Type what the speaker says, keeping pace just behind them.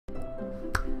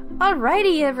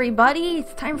Alrighty, everybody,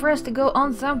 it's time for us to go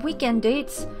on some weekend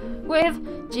dates with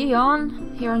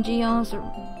Jiyeon, here on Jiyeon's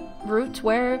route,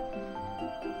 where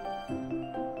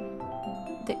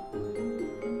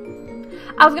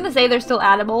I was gonna say they're still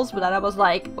animals, but then I was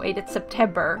like, wait, it's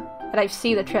September, and I've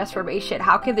seen the transformation,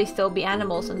 how can they still be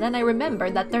animals? And then I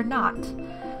remembered that they're not.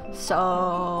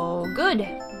 So, good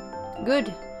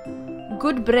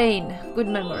brain, good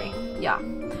memory, yeah.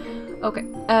 Okay,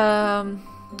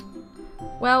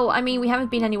 well, I mean, we haven't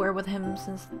been anywhere with him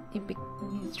since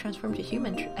he's transformed to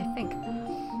human, I think.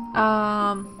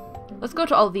 Let's go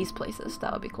to all these places.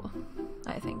 That would be cool.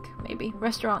 I think, maybe.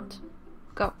 Restaurant.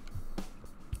 Go.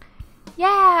 Yeah,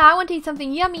 I want to eat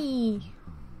something yummy!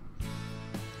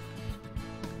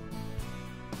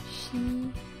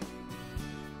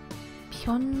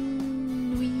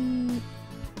 Pyeonwi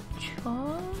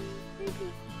Chon?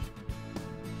 Maybe?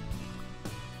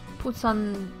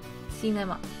 Busan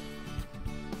Cinema.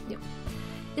 Yep.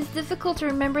 It's difficult to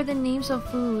remember the names of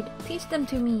food. Teach them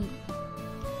to me.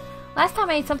 Last time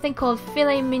I ate something called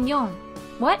filet mignon.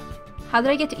 What? How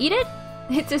did I get to eat it?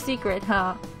 It's a secret,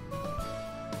 huh?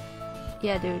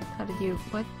 Yeah, dude. How did you...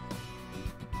 What?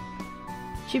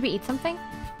 Should we eat something?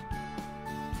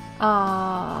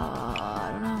 I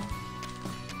don't know.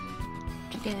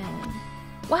 Chicken.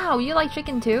 Wow, you like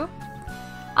chicken too?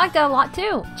 I like that a lot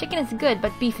too. Chicken is good,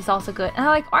 but beef is also good. And I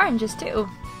like oranges too.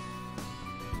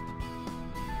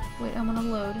 Wait, I'm gonna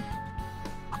load.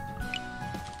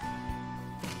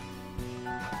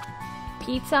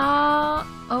 Pizza.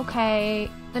 Okay.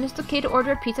 Then it's okay to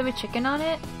order a pizza with chicken on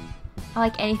it? I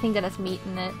like anything that has meat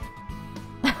in it.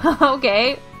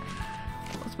 Okay.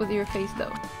 What's with your face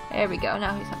though? There we go.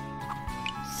 Now he's happy.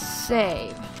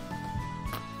 Save.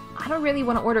 I don't really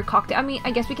want to order cocktail. I mean,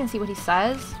 I guess we can see what he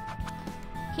says.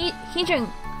 He drink.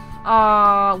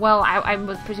 Well, I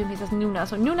would presume he says Nuna.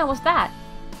 So Nuna, what's that?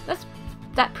 That's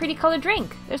that pretty colored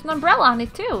drink. There's an umbrella on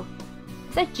it too.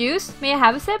 Is that juice? May I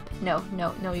have a sip? No,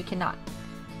 you cannot.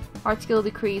 Art skill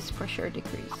decrease, pressure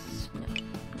decrease. No.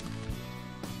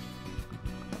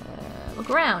 Look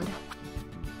around.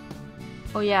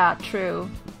 Oh yeah, true.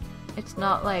 It's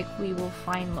not like we will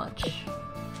find much.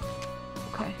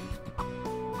 Okay.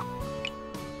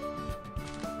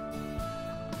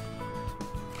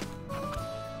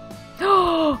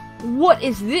 What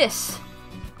is this?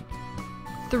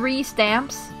 3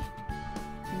 stamps?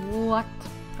 What?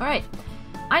 Alright.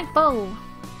 I'm full.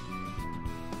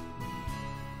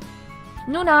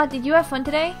 Nuna, did you have fun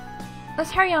today?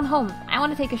 Let's hurry on home. I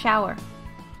want to take a shower.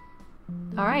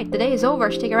 Alright, the day is over.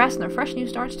 Should take a rest and a fresh new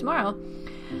starts tomorrow.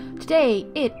 Today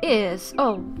it is...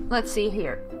 Oh, let's see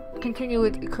here. Continue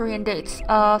with Korean dates.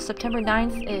 September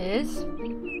 9th is...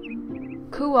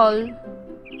 Kuol.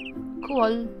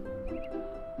 Kuil.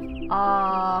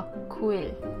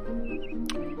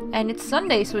 And it's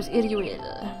Sunday, so it's Irjuil.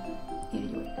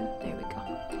 There we go.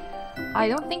 I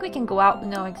don't think we can go out.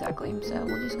 No, exactly. So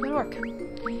we'll just go to work.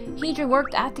 Hedra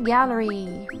worked at the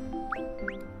gallery.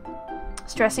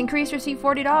 Stress increase, receive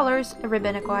 $40. A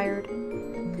ribbon acquired.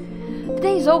 The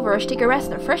day is over. I should take a rest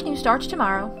and a fresh new starts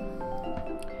tomorrow.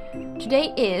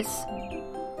 Today is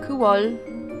Kuol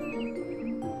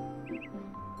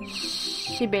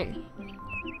Shibil.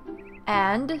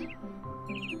 And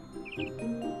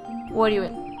what do you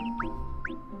win?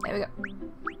 There we go.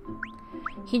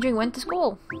 Heejung went to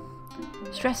school.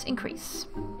 Stress increase.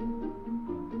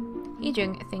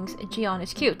 Heejung thinks Jiyeon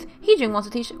is cute. Heejung wants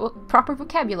to teach proper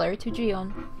vocabulary to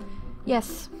Jiyeon.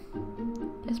 Yes.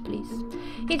 Yes, please.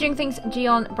 Heejung thinks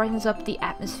Jiyeon brightens up the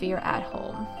atmosphere at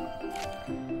home.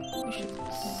 We should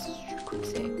quick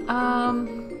save.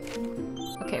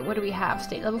 Okay, what do we have?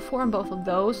 State level 4 on both of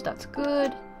those. That's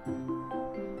good.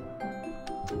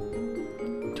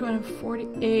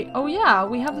 248. Oh yeah,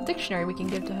 we have the dictionary we can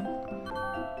give to him.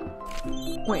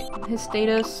 Wait, his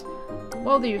status.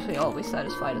 Well, they're usually always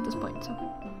satisfied at this point, so.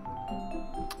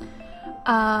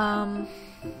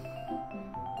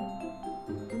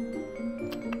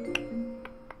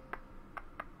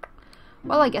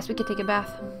 Well, I guess we could take a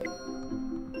bath.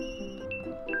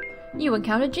 You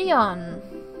encountered Jiyeon.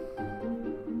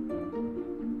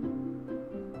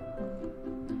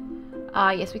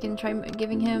 Yes, we can try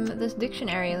giving him this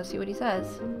dictionary. Let's see what he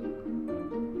says.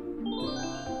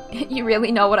 You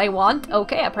really know what I want?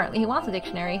 Okay, apparently he wants a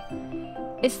dictionary.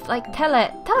 It's like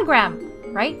telegram,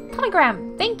 right?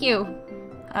 Telegram. Thank you.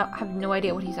 I have no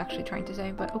idea what he's actually trying to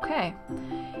say, but okay.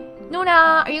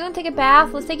 Nuna, are you gonna take a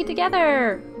bath? Let's take it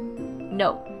together.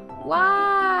 No.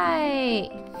 Why?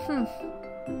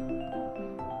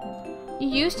 You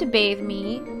used to bathe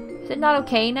me. Is it not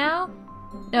okay now?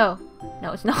 No.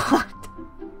 No, it's not.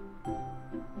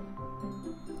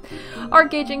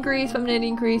 Art gauge increase, femininity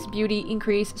increase, beauty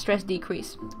increase, stress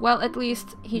decrease. Well, at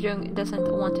least Heejung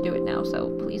doesn't want to do it now, so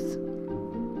please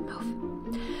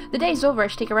move. The day is over. I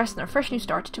should take a rest and a fresh new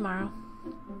start tomorrow.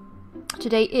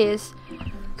 Today is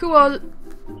Kuol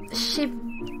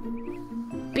Shibiril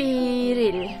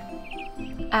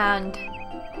and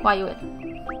Hwayul.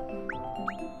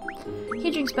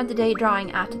 Heejung spent the day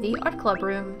drawing at the art club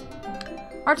room.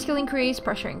 Art skill increase,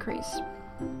 pressure increase.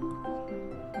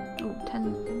 Ooh,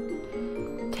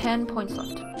 10 points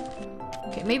left.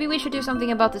 Okay, maybe we should do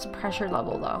something about this pressure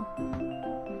level though.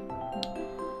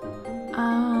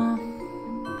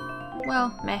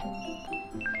 Well, meh.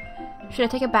 Should I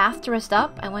take a bath to rest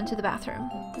up? I went to the bathroom.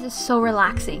 This is so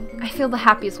relaxing. I feel the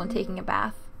happiest when taking a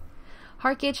bath.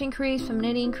 Heart gauge increase,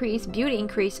 femininity increase, beauty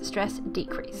increase, stress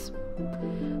decrease.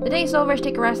 The day is over. I should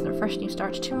take a rest and a fresh new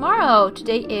start tomorrow.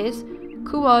 Today is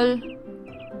Kuol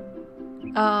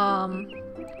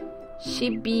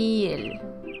Shibil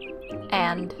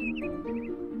and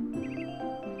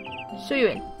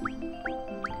Suyun.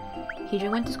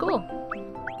 Heejun went to school.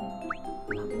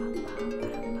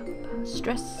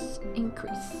 Stress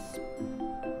increase.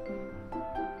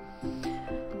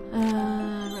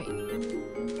 Right.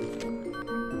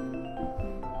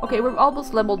 Okay, we've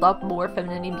almost leveled up more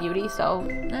femininity and beauty, so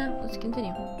let's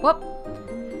continue. Whoop!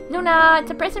 Nuna,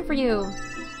 it's a present for you!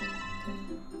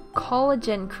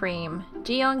 Collagen cream.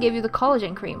 Jiyeon gave you the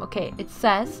collagen cream. Okay, it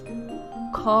says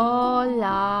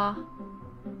collagen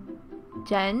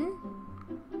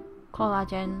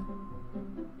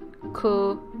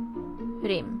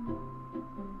cream.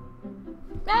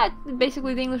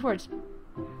 Basically the English words.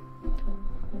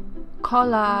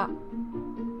 Collagen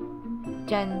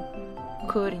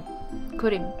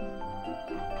cream.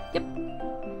 Yep.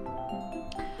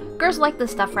 Girls like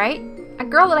this stuff, right? A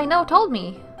girl that I know told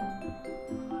me.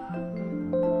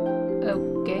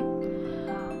 Okay.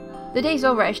 The day's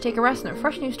over. I should take a rest and a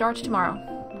fresh new start tomorrow.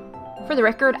 For the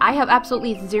record, I have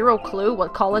absolutely zero clue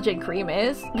what collagen cream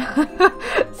is.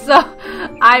 So,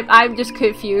 I'm just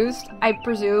confused. I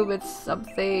presume it's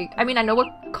something... I mean, I know what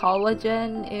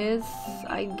collagen is,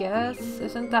 I guess.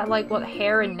 Isn't that like what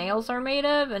hair and nails are made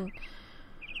of? And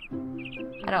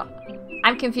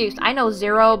I'm confused. I know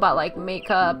zero about like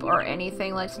makeup or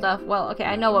anything like stuff. Well, okay,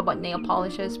 I know about nail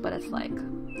polishes, but it's like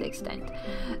the extent.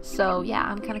 So yeah,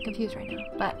 I'm kind of confused right now.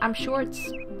 But I'm sure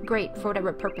it's great for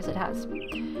whatever purpose it has.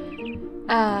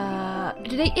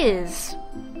 Today is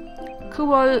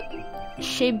Kuol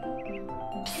Shibsamil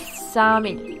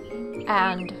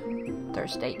and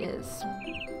Thursday is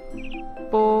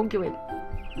Bogyul.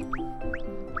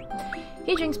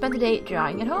 Heejung spent the day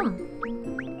drawing at home.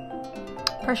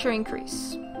 Pressure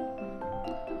increase.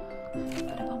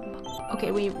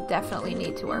 Okay, we definitely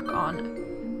need to work on...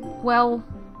 Well,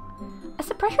 is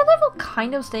the pressure level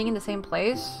kind of staying in the same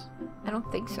place? I don't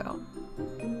think so.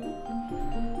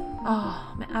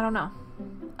 Oh, man, I don't know.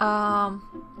 I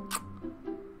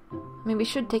mean, we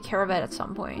should take care of it at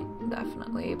some point,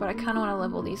 definitely. But I kind of want to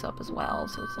level these up as well,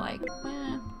 so it's like,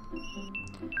 eh.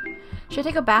 Should I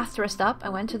take a bath to rest up? I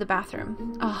went to the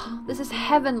bathroom. Oh, this is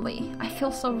heavenly. I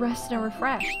feel so rested and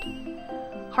refreshed.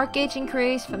 Heart gauge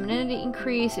increase, femininity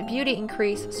increase, beauty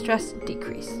increase, stress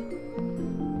decrease.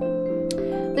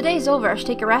 The day is over. I should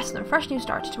take a rest and a fresh new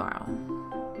start tomorrow.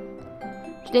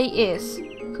 Today is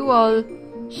Kuol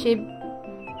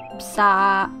Shibsail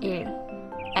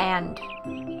and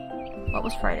what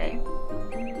was Friday?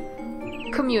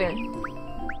 Kumyul.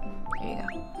 There you go.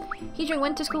 Heejun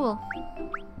went to school.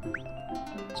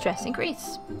 Stress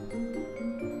increase.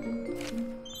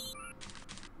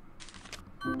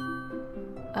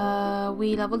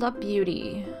 We leveled up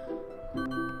beauty.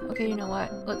 Okay, you know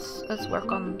what? Let's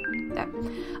work on that.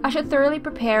 I should thoroughly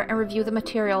prepare and review the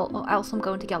material, or else I'm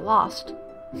going to get lost.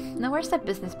 Now, where's that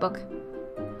business book?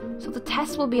 So the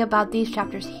test will be about these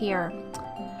chapters here.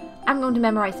 I'm going to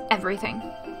memorize everything.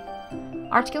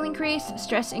 Art skill increase,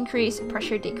 stress increase,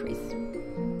 pressure decrease.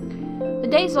 The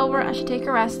day's over. I should take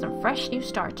a rest and a fresh new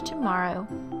start tomorrow.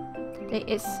 Today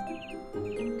is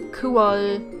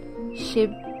Kuol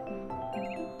Shiboil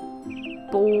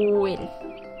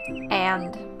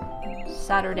and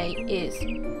Saturday is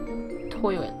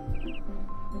Toyul.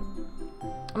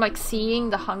 I'm like seeing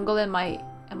the Hangul in my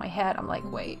head. I'm like,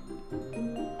 wait,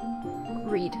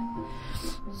 read,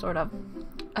 sort of.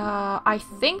 I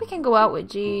think we can go out with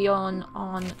Jiyeon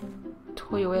on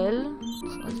Toyul, so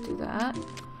let's do that.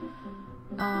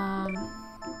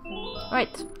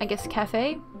 Right, I guess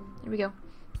cafe. Here we go.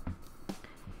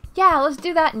 Yeah, let's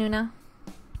do that, Nuna.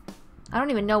 I don't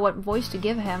even know what voice to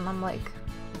give him. I'm like,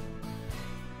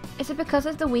 is it because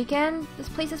it's the weekend? This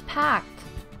place is packed.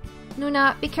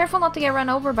 Nuna, be careful not to get run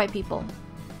over by people.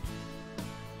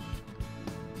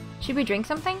 Should we drink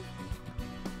something?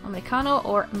 Americano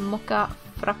or mocha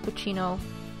frappuccino?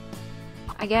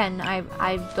 Again,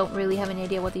 I don't really have any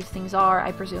idea what these things are.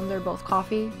 I presume they're both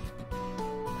coffee.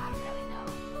 I don't really know.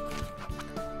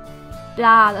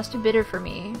 Blah, that's too bitter for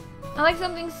me. I like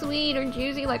something sweet or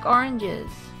juicy like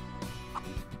oranges.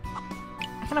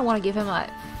 I kind of want to give him a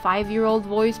 5-year-old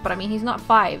voice, but I mean, he's not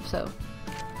 5, so...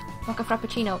 Mocha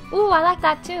frappuccino. Ooh, I like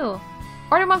that too.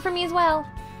 Order one for me as well.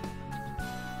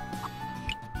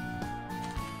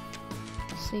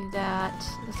 Save that.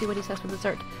 Let's see what he says for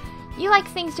dessert. You like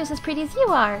things just as pretty as you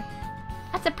are.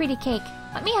 That's a pretty cake.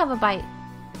 Let me have a bite.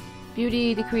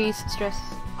 Beauty, decrease, stress.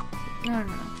 No.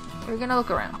 We're gonna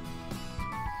look around.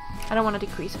 I don't want to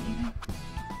decrease anything.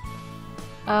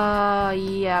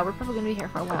 Yeah, we're probably gonna be here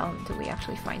for a while until we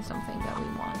actually find something that we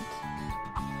want.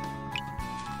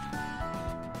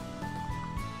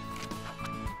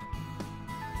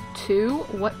 Two?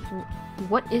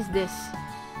 What is this?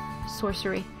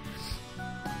 Sorcery.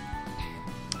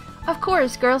 Of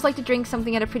course, girls like to drink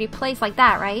something at a pretty place like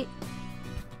that, right?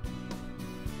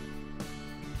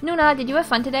 Nuna, did you have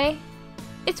fun today?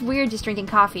 It's weird just drinking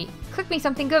coffee. Cook me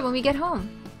something good when we get home.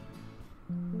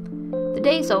 The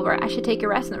day's over. I should take a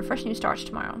rest and a fresh new start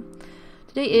tomorrow.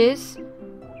 Today is...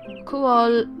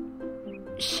 Kuol...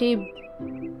 Shibyoel.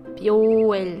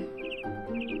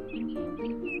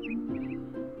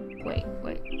 Wait.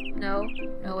 No,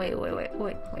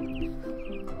 wait.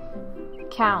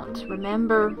 Count.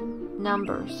 Remember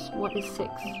numbers. What is 6?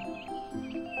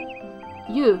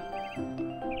 You.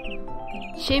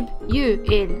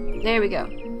 Shib-you-il. There we go.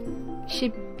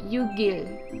 Shib-you-gil.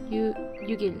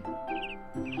 You-gil.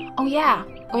 Oh yeah.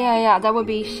 That would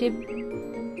be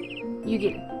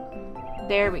Shib-you-gil.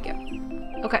 There we go.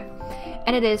 Okay.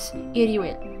 And it is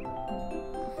Iryuil.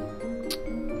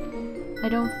 I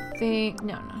don't think...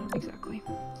 No, exactly.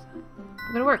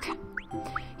 I'm gonna work.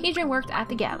 Jiyeon worked at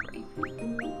the gallery.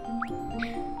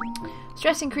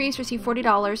 Stress increased, received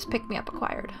 $40, pick me up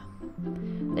acquired.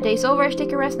 The day's over, I should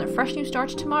take a rest and a fresh new start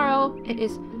tomorrow. It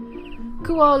is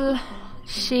Kuol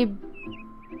Shib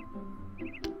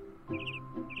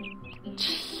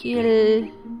Chill.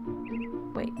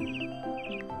 Wait.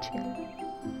 Chill.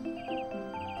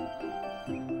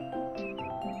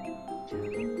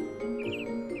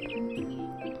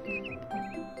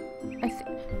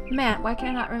 Man, why can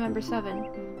I not remember 7?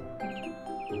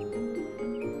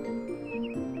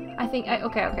 I think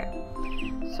okay.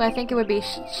 So I think it would be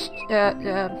Shib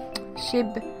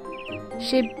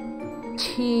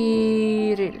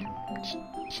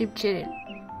Chiril.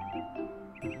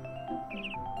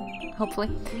 Hopefully.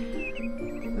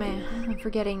 Man, I'm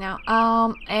forgetting now.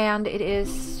 And it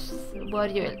is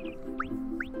what you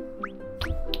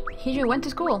Jiyeon went to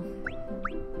school.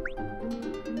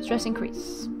 Stress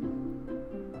increase.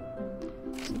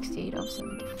 68 of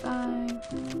 75.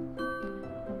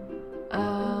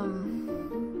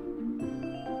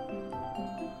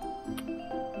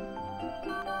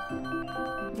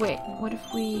 Wait, what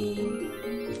if we...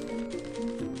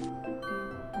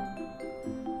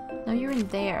 No, you're in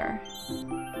there.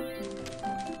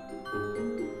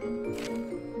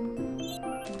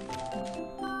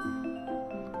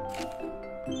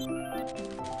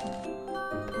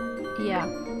 Yeah.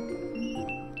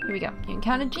 Here we go. You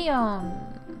encounter Jiyeon.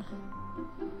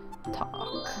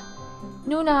 Talk.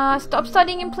 Nuna, stop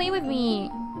studying and play with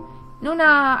me.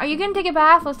 Nuna, are you gonna take a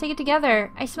bath? Let's take it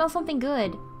together. I smell something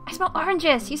good. I smell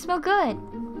oranges. You smell good.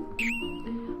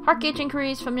 Heart gauge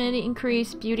increase, femininity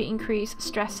increase, beauty increase,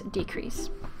 stress decrease.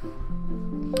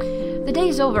 The day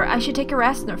is over. I should take a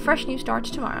rest and a fresh new start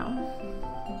tomorrow.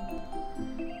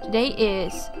 Today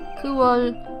is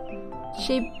Kuol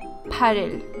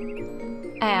Shibparil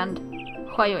and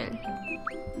Hwayoil.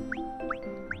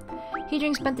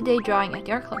 Jiyeon spent the day drawing at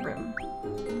the art club room.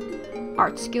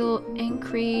 Art skill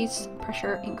increase,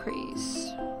 pressure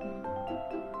increase.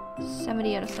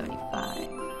 70 out of 75.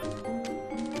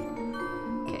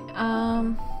 Okay,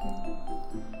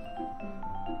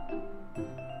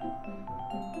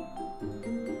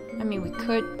 I mean, we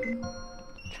could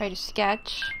try to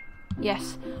sketch.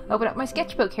 Yes, open up my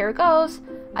sketchbook. Here it goes.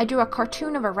 I drew a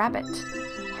cartoon of a rabbit.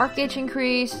 Heart gauge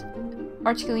increase,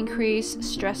 art skill increase,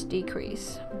 stress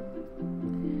decrease.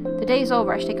 The day is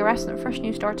over. I should take a rest and a fresh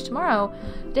new start tomorrow.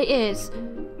 The day is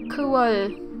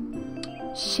Kuol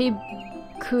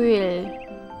Shibkuil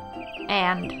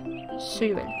and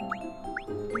Suyul.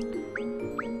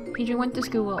 Jiyeon went to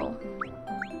school.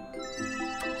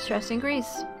 Stress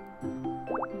increase.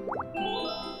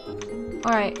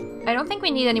 Alright, I don't think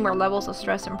we need any more levels of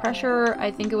stress and pressure.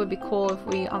 I think it would be cool if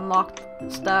we unlocked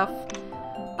stuff.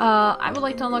 I would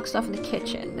like to unlock stuff in the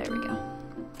kitchen. There we go.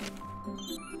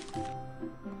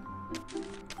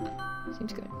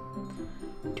 Seems good.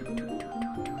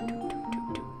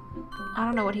 I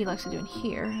don't know what he likes to do in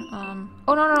here.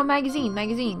 Oh no, magazine,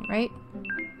 right?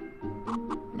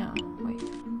 No, wait.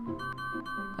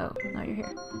 Oh, now you're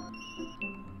here.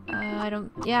 I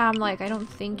don't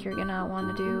think you're gonna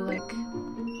want to do, like...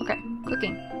 Okay,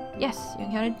 cooking. Yes, you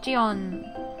encountered Jiyeon.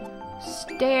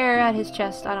 Stare at his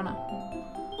chest, I don't know.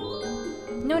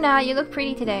 Nuna, you look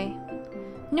pretty today.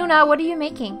 Nuna, what are you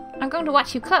making? I'm going to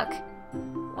watch you cook.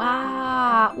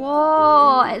 Wow,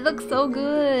 whoa, it looks so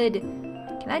good.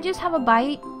 Can I just have a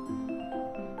bite?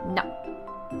 No.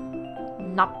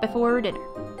 Not before dinner.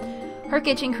 Her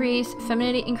itch increase,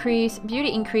 femininity increase,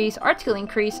 beauty increase, art skill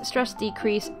increase, stress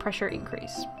decrease, pressure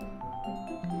increase.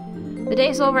 The day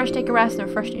is over, I should take a rest and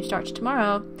a fresh new start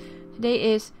tomorrow.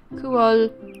 Today is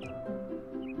Kuol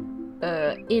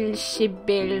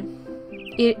Ilshibil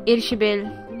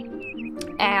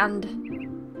and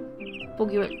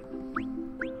Boguil.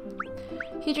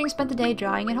 Heejung spent the day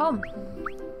drawing at home.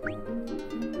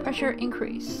 Pressure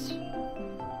increase.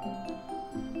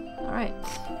 Alright,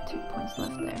 2 points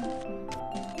left there.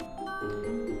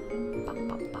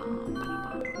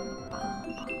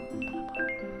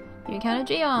 You encounter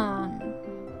Jiyeon.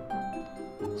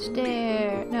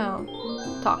 Stare. No.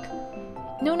 Talk.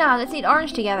 Nuna, let's eat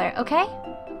orange together, okay?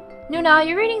 Nuna,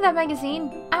 you're reading that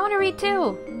magazine? I want to read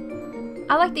too.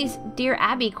 I like these Dear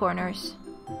Abby corners.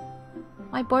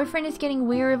 My boyfriend is getting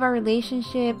weary of our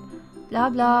relationship. Blah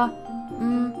blah.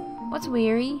 What's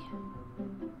weary?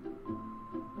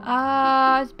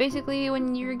 It's basically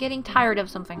when you're getting tired of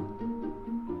something.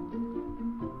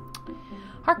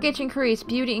 Heart itch increase,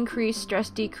 beauty increase, stress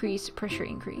decrease, pressure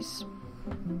increase.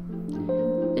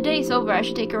 The day is over, I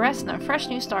should take a rest and a fresh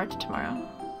new start tomorrow.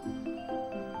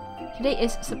 Today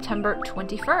is September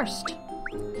 21st.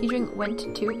 Heejung went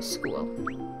to school.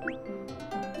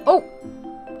 Oh!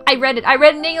 I read it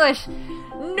in English!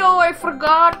 No, I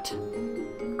forgot!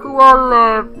 Kuol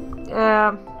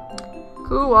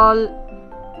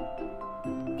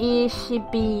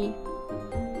Ishibiril?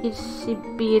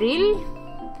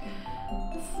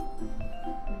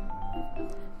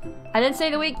 I didn't say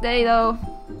the weekday though.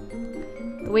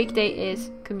 The weekday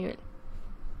is commute.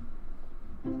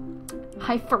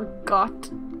 I forgot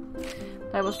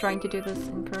that I was trying to do this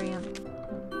in Korean.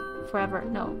 Forever.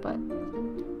 No, but...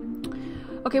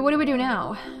 Okay, what do we do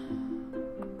now?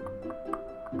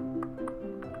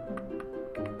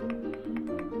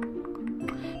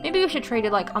 Maybe we should try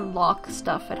to, like, unlock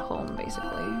stuff at home,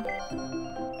 basically.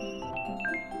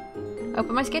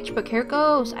 Open my sketchbook. Here it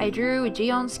goes. I drew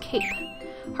Jiyeon's cape.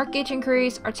 Heart gauge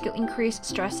increase, art skill increase,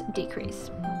 stress decrease.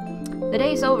 The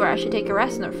day is over. I should take a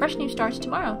rest and a fresh new start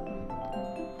tomorrow.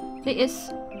 It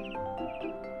is...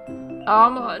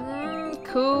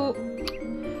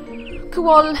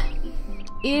 Kuol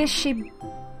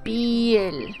Ishibil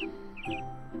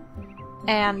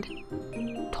and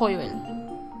Toil.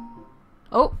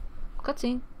 Oh,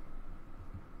 cutscene.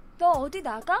 너 어디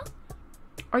나가?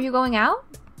 Are you going out?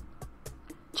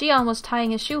 Jiyeon was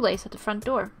tying his shoelace at the front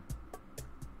door.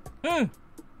 응.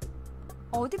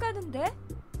 어디 가는데?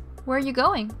 Where are you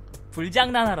going?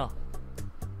 불장난하러.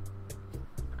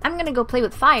 I'm gonna go play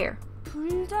with fire.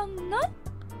 불장난?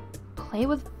 Play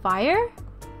with fire?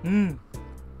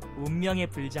 운명의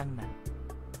불장난.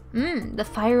 The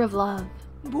fire of love.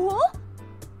 뭐?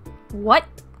 What?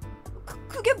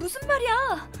 그게 무슨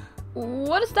말이야?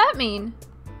 What does that mean?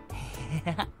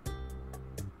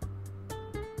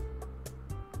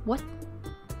 What?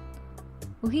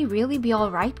 Will he really be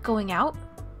alright going out?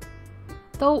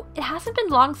 Though it hasn't been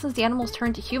long since the animals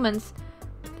turned to humans.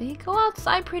 They go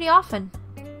outside pretty often.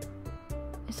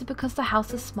 Is it because the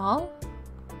house is small?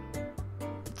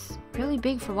 It's really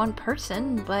big for one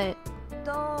person, but...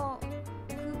 너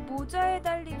그 모자에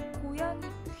달린 고양이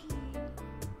귀.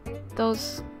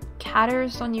 Those cat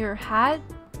ears on your hat?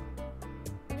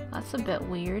 That's a bit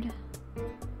weird.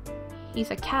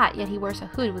 He's a cat, yet he wears a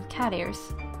hood with cat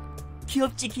ears.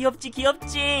 귀엽지, 귀엽지,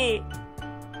 귀엽지.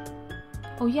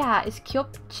 Oh yeah, is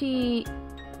Kyopchi...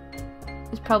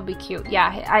 It's probably cute.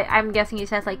 Yeah, I'm guessing he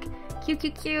says like, cute,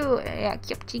 cute, cute. Yeah,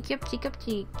 Kyopchi, Kyopchi,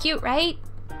 Kyopchi. Cute, right?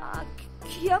 아,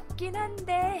 귀엽긴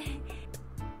한데.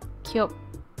 Kyop.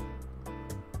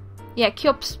 Yeah,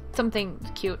 Kyop's something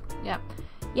cute. Yeah.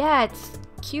 Yeah, it's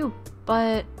cute,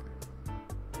 but...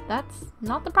 That's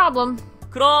not the problem.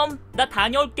 그럼 나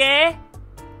다녀올게.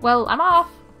 Well, I'm off.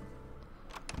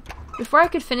 Before I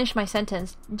could finish my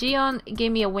sentence, Jiyeon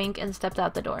gave me a wink and stepped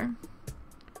out the door.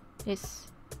 Is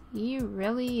he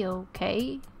really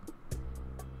okay?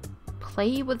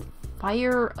 Play with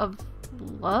fire of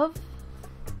love?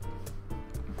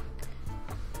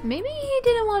 Maybe he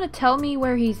didn't want to tell me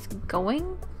where he's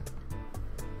going?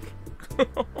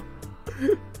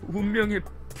 운명의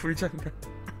불장난.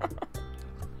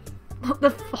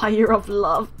 The fire of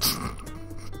love.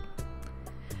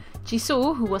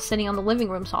 Jisoo, who was sitting on the living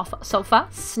room sofa,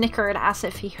 snickered as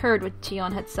if he heard what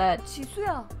Jiyeon had said.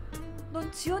 지수야,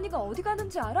 넌 지연이가 어디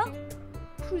가는지 알아?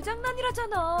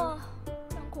 불장난이라잖아.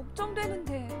 난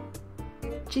걱정되는데.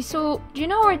 Jisoo, do you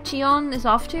know where Jiyeon is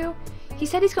off to? He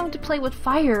said he's going to play with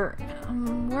fire.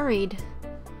 I'm worried.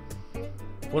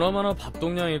 보나마나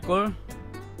밥동량일걸?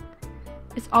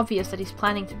 It's obvious that he's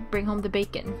planning to bring home the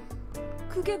bacon.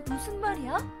 그게 무슨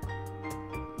말이야?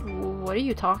 What are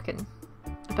you talking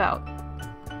about?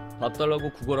 밥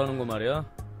달라고 구걸하는 거 말이야?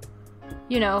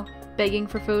 You know, begging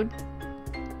for food.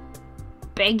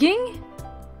 Begging?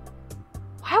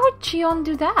 Why would Jiyeon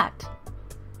do that?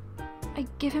 I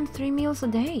give him 3 meals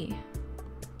a day.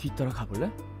 뒤따라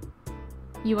가볼래?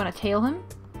 You wanna tail him?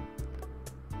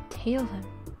 Tail him?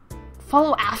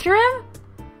 Follow after him?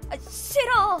 아,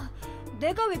 싫어.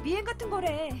 내가 왜 미행 같은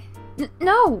거래?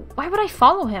 No! Why would I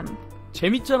follow him?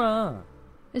 재밌잖아.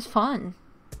 It's fun.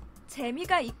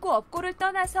 재미가 있고 없고를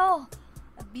떠나서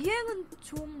미행은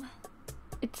좀...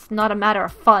 It's not a matter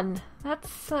of fun.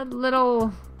 That's a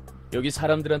little... 여기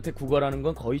사람들한테 구걸하는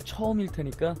건 거의 처음일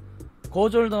테니까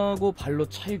거절당하고 발로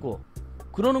차이고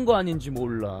그러는 거 아닌지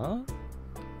몰라.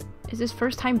 It's his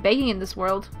first time begging in this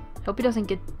world. Hope he doesn't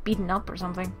get beaten up or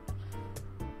something.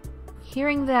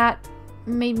 Hearing that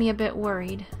made me a bit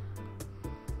worried.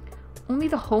 Only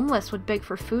the homeless would beg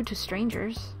for food to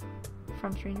strangers.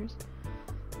 From strangers.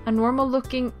 A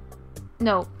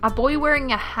boy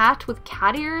wearing a hat with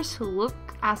cat ears who look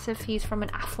as if he's from an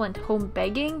affluent home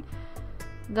begging?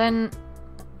 Then...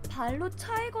 발로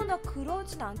차이거나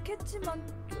그러진 않겠지만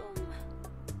좀...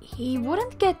 He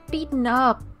wouldn't get beaten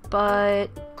up, but...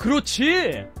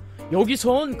 그렇지!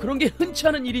 여기선 그런 게 흔치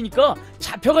않은 일이니까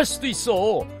잡혀갈 수도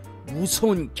있어.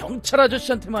 무서운 경찰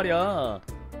아저씨한테 말이야.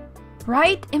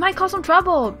 Right? It might cause some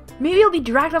trouble. Maybe he'll be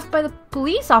dragged off by the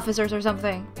police officers or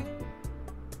something.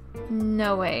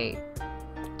 No way.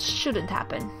 It shouldn't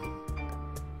happen.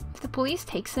 If the police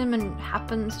takes him and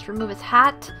happens to remove his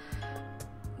hat,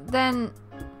 then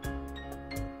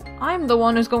I'm the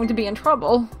one who's going to be in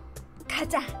trouble.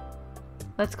 가자.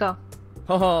 Let's go.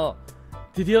 허허,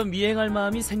 드디어 미행할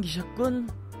마음이 생기셨군.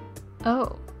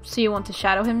 Oh, so you want to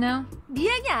shadow him now?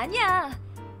 미행이 아니야.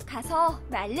 가서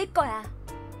말릴 거야.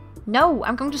 No,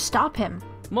 I'm going to stop him.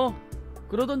 뭐,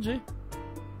 그러던지.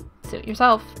 Suit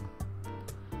yourself.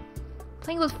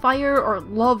 Playing with fire or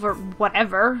love or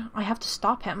whatever, I have to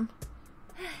stop him.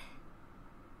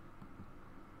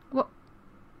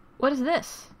 What is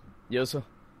this? 녀석,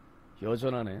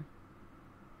 여전하네.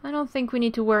 I don't think we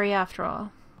need to worry after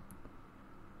all.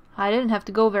 I didn't have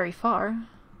to go very far.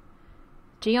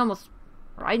 Jiyeon was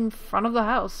right in front of the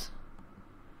house.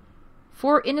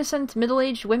 4 innocent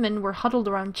middle-aged women were huddled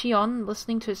around Jiyeon,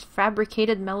 listening to his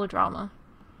fabricated melodrama.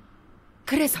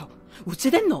 그래서 어째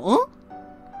됐노?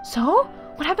 So?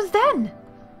 What happens then?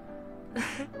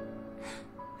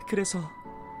 그래서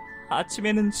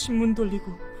아침에는 신문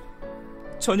돌리고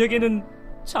저녁에는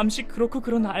잠시 그렇고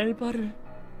그런 알바를.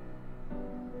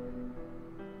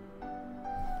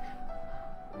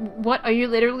 What? Are you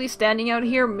literally standing out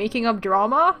here making up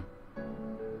drama?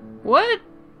 What?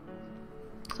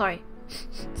 Sorry.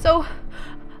 So,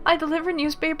 I deliver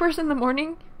newspapers in the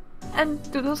morning and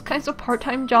do those kinds of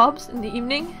part-time jobs in the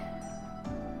evening.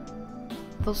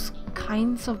 Those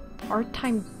kinds of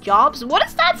part-time jobs? What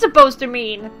is that supposed to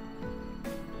mean?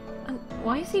 And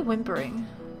why is he whimpering?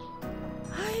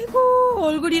 아이고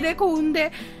얼굴이 이래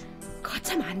고운데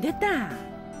거참 안 됐다.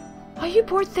 Oh, you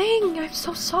poor thing! I'm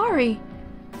so sorry.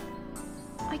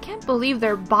 I can't believe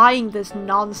they're buying this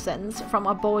nonsense from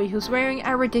a boy who's wearing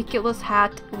a ridiculous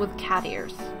hat with cat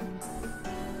ears.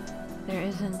 There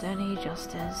isn't any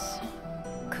justice.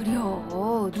 그려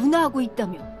누나하고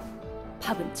있다며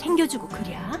밥은 챙겨주고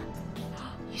그랴?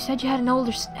 You said you had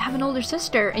have an older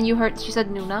sister, and you heard she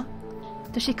said Nuna.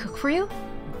 Does she cook for you?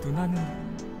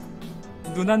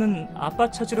 누나는 아빠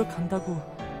찾으러 간다고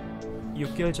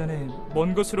 6개월 전에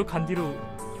먼 곳으로 간 뒤로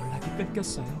연락이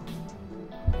끊겼어요.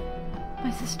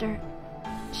 My sister.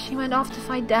 She went off to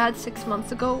find Dad 6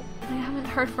 months ago. I haven't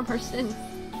heard from her since.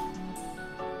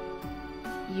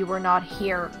 You were not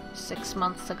here 6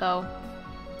 months ago.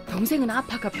 동생은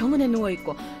아파가 병원에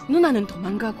누워있고 누나는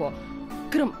도망가고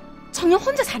그럼 청년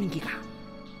혼자 사는 기가?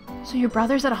 So your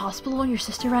brother's at a hospital when your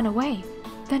sister ran away.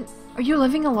 Then, are you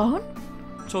living alone?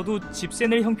 저도 집세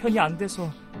낼 형편이 안 돼서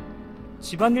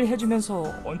집안일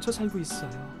해주면서 얹혀 살고 있어요.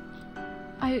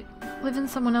 I live in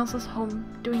someone else's home,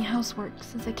 doing housework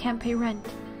since I can't pay rent.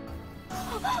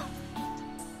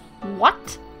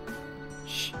 What?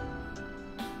 쉿.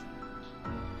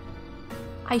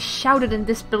 I shouted in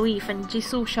disbelief and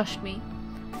Jisoo shushed me.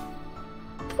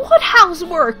 What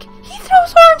housework? He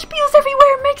throws orange peels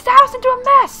everywhere and makes the house into a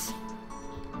mess.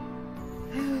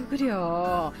 아유,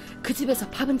 그래요. 그 집에서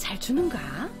밥은 잘 주는가?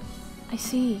 I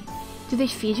see. Do they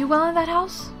feed you well in that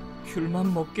house?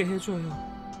 귤만 먹게 해줘요.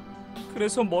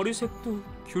 그래서 머리색도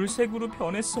귤색으로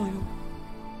변했어요.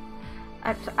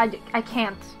 I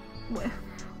can't.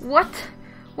 What?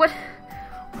 What?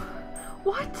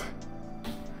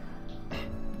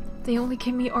 They only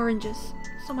gave me oranges,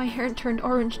 so my hair turned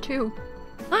orange too.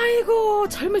 아이고,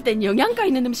 젊을 땐 영양가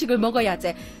있는 음식을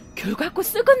먹어야지. 귤 갖고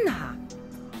쓰겄나?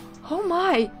 Oh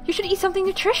my, you should eat something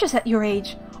nutritious at your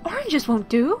age. Oranges won't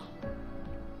do.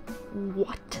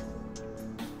 What?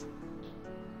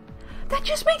 That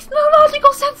just makes no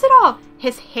logical sense at all.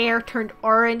 His hair turned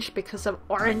orange because of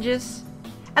oranges.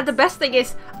 And the best thing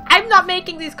is, I'm not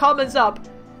making these comments up.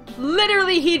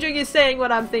 Literally, Heejung is saying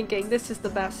what I'm thinking. This is the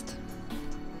best.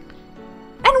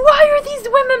 And why are these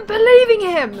women believing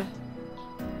him?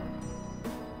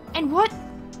 And what?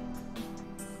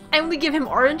 I only give him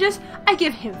oranges? I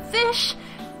give him fish,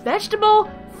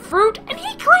 vegetable, fruit, and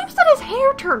he claims that his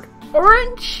hair turned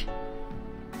orange?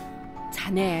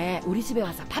 자네, 우리 집에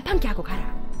와서 밥 한 끼 하고 가라.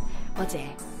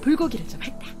 어제 불고기를 좀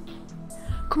했다.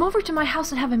 Come over to my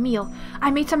house and have a meal.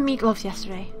 I made some meatloaf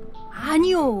yesterday.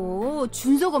 아니요.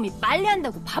 준석엄이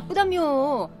빨래한다고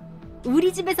바쁘다며.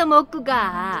 우리 집에서 먹고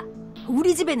가.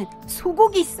 우리 집에는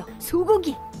소고기 있어.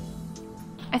 소고기.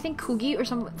 I think kugi or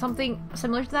something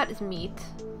similar to that is meat,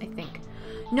 I think.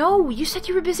 No, you said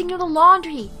you were busy doing the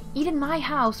laundry. Eat in my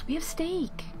house. We have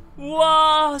steak.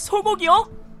 우와, 소고기요?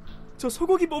 저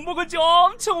소고기 못 먹은 지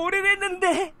엄청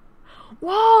오래됐는데.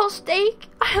 Wow, steak?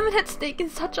 I haven't had steak in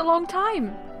such a long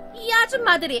time. 이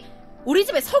아줌마들이 우리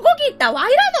집에 소고기 있다. 와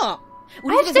이러노?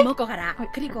 우리 집에서 steak? 먹고 가라.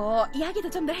 그리고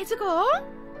이야기도 좀 더 해주고.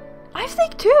 I have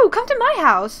steak too. Come to my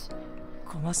house.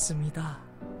 고맙습니다.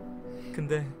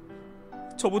 근데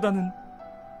저보다는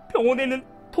병원에 있는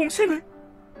동생을.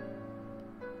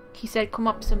 He said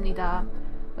고맙습니다.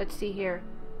 Let's see here.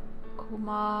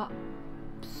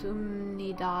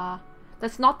 고맙습니다.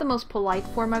 That's not the most polite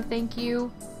form of thank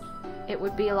you. It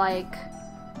would be like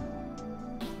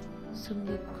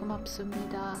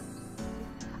고맙습니다.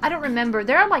 I don't remember.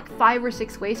 There are like 5 or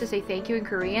 6 ways to say thank you in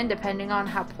Korean depending on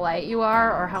how polite you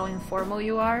are or how informal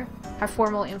you are. How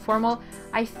formal, informal.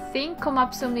 I think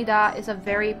고맙습니다 is a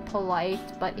very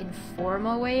polite but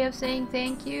informal way of saying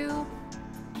thank you.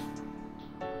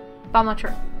 But I'm not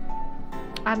sure.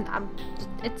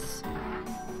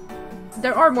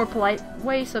 There are more polite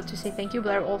ways to say thank you, but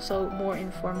there are also more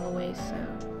informal ways, so.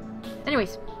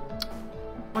 Anyways,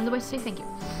 one of the ways to say thank you.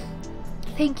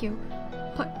 Thank you.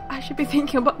 But I should be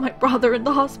thinking about my brother in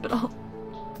the hospital.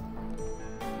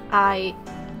 I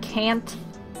can't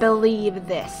believe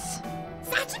this.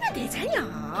 싸주면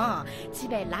되잖여.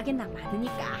 집에 락앤락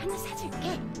많으니까 하나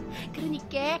사줄게.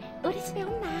 그러니까 우리 집에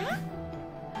온나?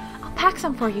 I'll pack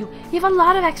some for you. We have a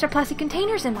lot of extra plastic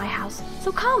containers in my house,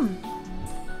 so come.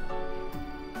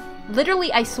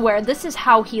 Literally, I swear, this is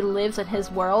how he lives in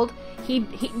his world.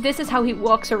 This is how he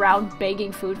walks around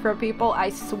begging food from people. I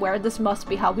swear this must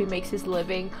be how he makes his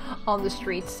living on the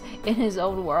streets in his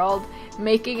own world.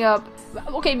 Making up...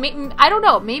 Okay, I don't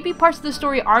know. Maybe parts of the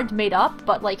story aren't made up,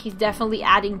 but like he's definitely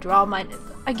adding drama. And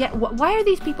again, why are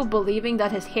these people believing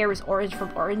that his hair is orange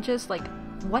from oranges? Like,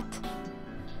 what?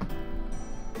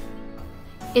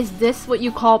 Is this what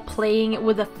you call playing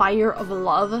with the fire of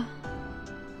love?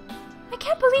 I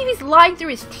can't believe he's lying through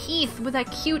his teeth with that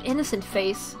cute, innocent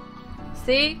face.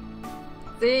 See?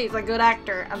 See, he's a good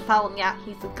actor. I'm telling ya,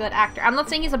 he's a good actor. I'm not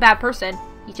saying he's a bad person.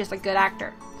 He's just a good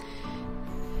actor.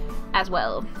 As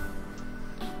well.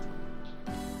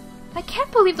 I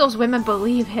can't believe those women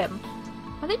believe him.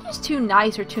 Are they just too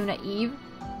nice or too naive?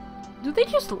 Do they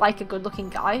just like a good-looking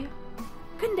guy?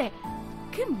 근데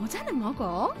그 모자는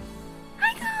뭐고?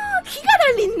 아이고, 귀가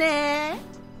달린네.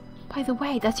 By the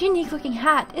way, that's a unique-looking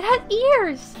hat. It had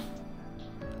ears!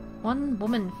 One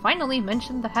woman finally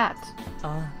mentioned the hat.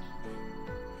 아,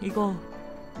 이거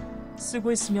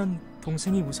쓰고 있으면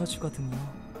동생이 웃어주거든요.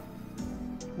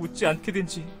 웃지 않게 된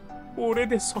지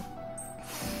오래돼서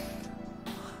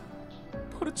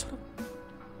버릇처럼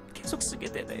계속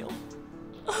쓰게 되네요.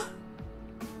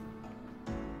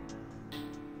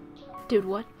 Dude,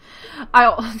 what?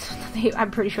 I'm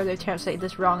pretty sure they're trying to say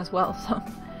this wrong as well, so...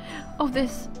 Oh,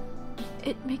 this...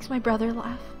 It makes my brother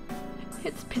laugh.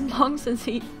 It's been long since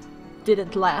he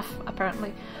didn't laugh,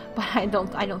 apparently. But I don't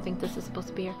think this is supposed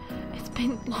to be here. It's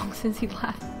been long since he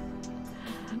laughed.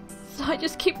 So I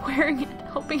just keep wearing it,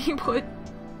 hoping he would.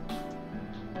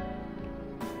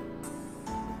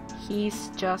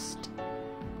 He's just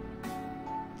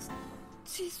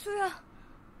지수야,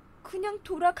 그냥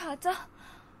돌아가자.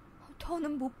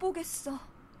 더는 못 보겠어.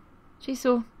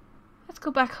 Jisoo, let's go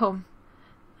back home.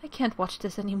 I can't watch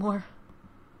this anymore.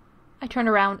 I turned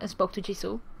around and spoke to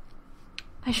Jisoo.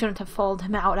 I shouldn't have followed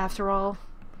him out after all.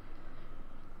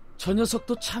 저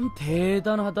녀석도 참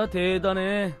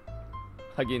대단해.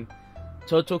 하긴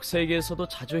저쪽 세계에서도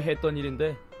자주 했던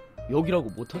일인데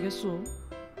여기라고 못하겠어.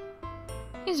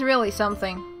 He's really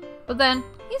something. But then,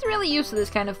 he's really used to this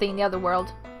kind of thing in the other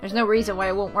world. There's no reason why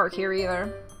it won't work here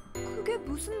either. 그게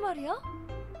무슨 말이야?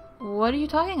 What are you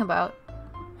talking about?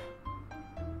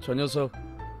 저 녀석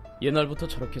옛날부터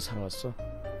저렇게 살아왔어.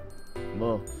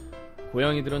 뭐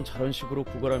고양이들은 저런 식으로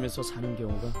구걸하면서 사는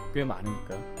경우가 꽤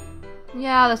많으니까.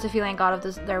 Yeah, that's the feeling I got of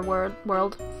their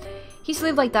world. He's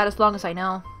lived like that as long as I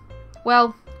know.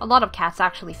 Well, a lot of cats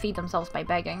actually feed themselves by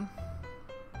begging.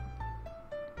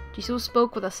 Jisoo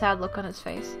spoke with a sad look on his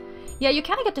face. Yeah, you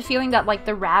kind of get the feeling that, like,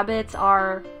 the rabbits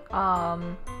are, I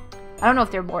don't know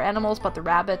if they're more animals, but the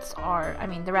rabbits are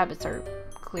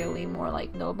clearly more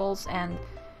like nobles, and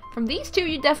from these two,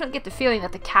 you definitely get the feeling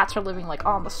that the cats are living, like,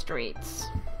 on the streets.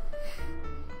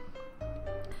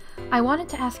 I wanted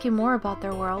to ask you more about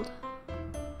their world,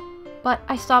 but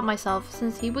I stopped myself,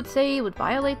 since he would say he would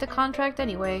violate the contract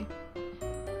anyway.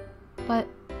 But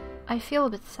I feel a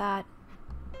bit sad.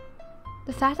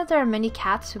 The fact that there are many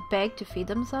cats who beg to feed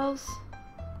themselves.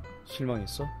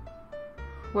 실망했어?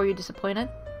 Were you disappointed?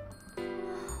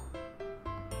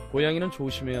 고양이는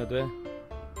조심해야 돼.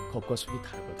 겉과 속이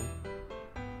다르거든.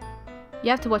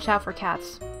 You have to watch out for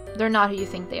cats. They're not who you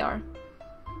think they are.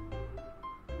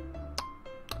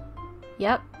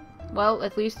 Yep. Well,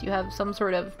 at least you have some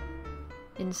sort of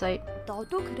insight.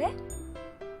 너도 그래?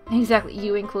 Exactly,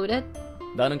 you included.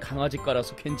 나는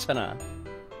강아지과라서 괜찮아.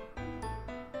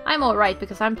 I'm alright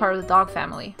because I'm part of the dog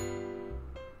family.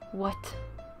 What?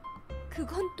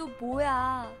 그건 또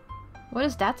뭐야? What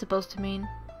is that supposed to mean?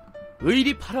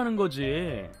 의리파라는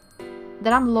거지.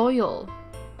 That I'm loyal.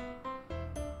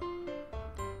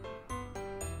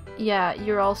 Yeah,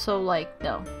 you're also like,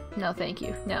 no. No, thank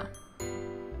you. No.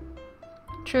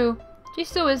 True.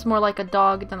 Jisoo is more like a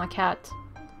dog than a cat.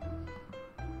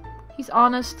 He's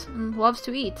honest and loves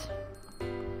to eat.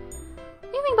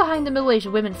 Leaving behind the middle-aged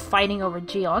women fighting over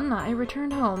Jiyeon, I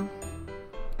returned home.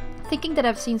 Thinking that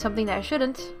I've seen something that I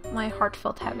shouldn't, my heart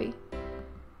felt heavy.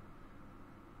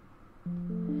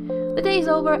 The day is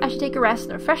over, I should take a rest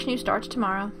and a fresh new start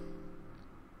tomorrow.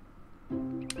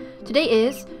 Today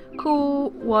is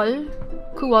 9월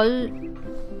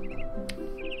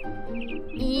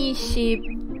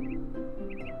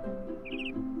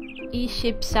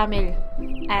 23일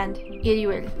and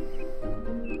일요일.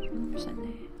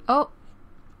 Oh,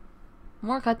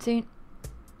 more cutscene.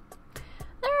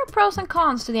 There are pros and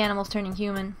cons to the animals turning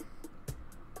human.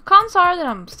 The cons are that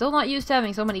I'm still not used to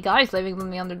having so many guys living with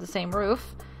me under the same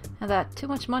roof, and that too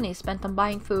much money is spent on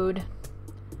buying food.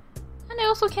 And I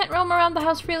also can't roam around the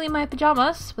house freely in my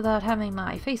pajamas without having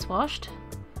my face washed.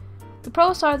 The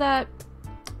pros are that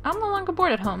I'm no longer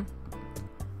bored at home.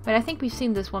 But I think we've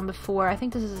seen this one before. I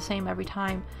think this is the same every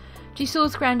time.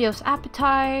 Jisoo's grandiose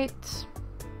appetite.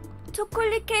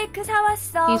 초콜릿 케이크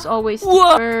사왔어. He's always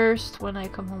the first when I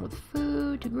come home with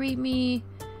food to greet me.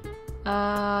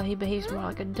 He behaves more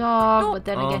like a dog, but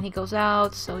then again he goes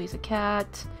out, so he's a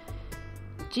cat.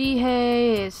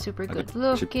 Jihae is super good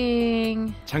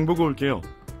looking. 장 보고 올게요.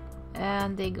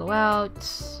 And they go out.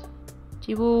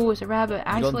 Jiwoo is a rabbit,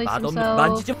 isolates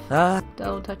himself.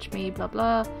 Don't touch me, blah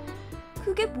blah.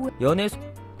 그게 뭐야? 연애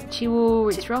Jiwoo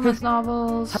reads romance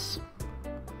novels.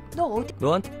 너 어디?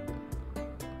 너한테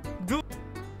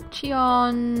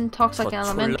Jiyeon talks like an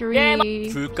elementary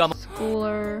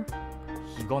schooler.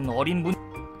 이건 어린 분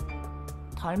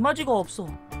닮아지가 없어.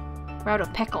 We're out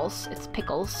of pickles. It's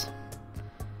pickles.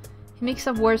 He makes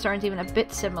up words that aren't even a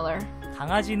bit similar.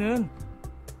 강아지는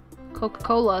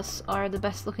Coca-Colas are the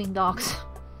best looking dogs.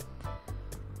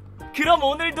 그럼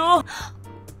오늘도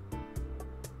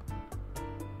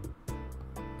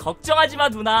걱정하지 마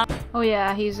누나. Oh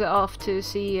yeah, he's off to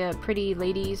see pretty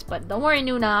ladies, but don't worry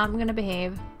Nuna, I'm gonna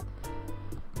behave.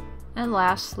 And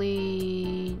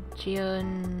lastly,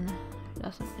 Jiyeon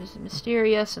is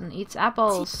mysterious and eats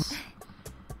apples.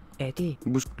 에디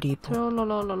무슨 리포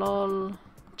Trollolololol.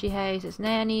 Jihae is his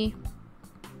nanny.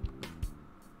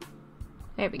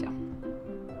 There we go.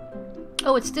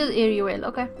 Oh, it's still Iryoil,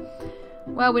 okay.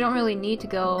 Well, we don't really need to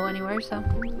go anywhere, so...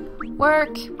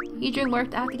 Work! Heejun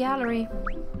worked at the gallery.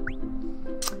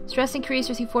 Stress increase,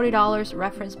 receive $40,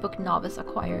 reference book novice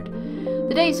acquired.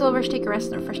 The day is over, take a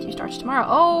rest and a fresh day starts tomorrow.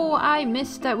 Oh, I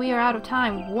missed that we are out of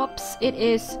time. Whoops, it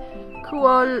is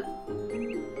 9월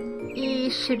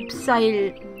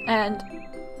 24일 and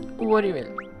What do you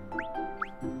mean?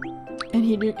 And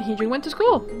he went to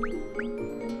school.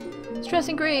 Stress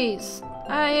increase.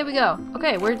 Here we go.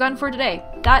 Okay, we're done for today.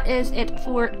 That is it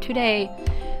for today.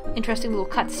 Interesting little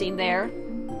cutscene there.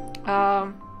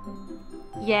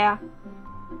 Yeah.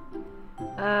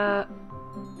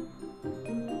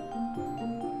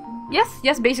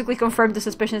 Yes, basically confirmed the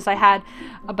suspicions I had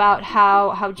about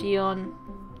how Jiyeon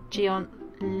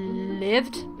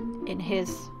lived in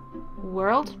his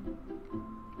world.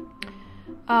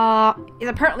 He's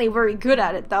apparently very good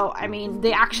at it, though. I mean,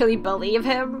 they actually believe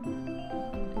him.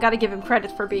 Gotta give him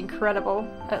credit for being credible,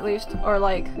 at least, or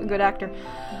like a good actor.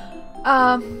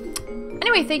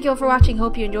 Anyway, thank you all for watching.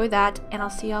 Hope you enjoyed that, and I'll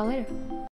see y'all later.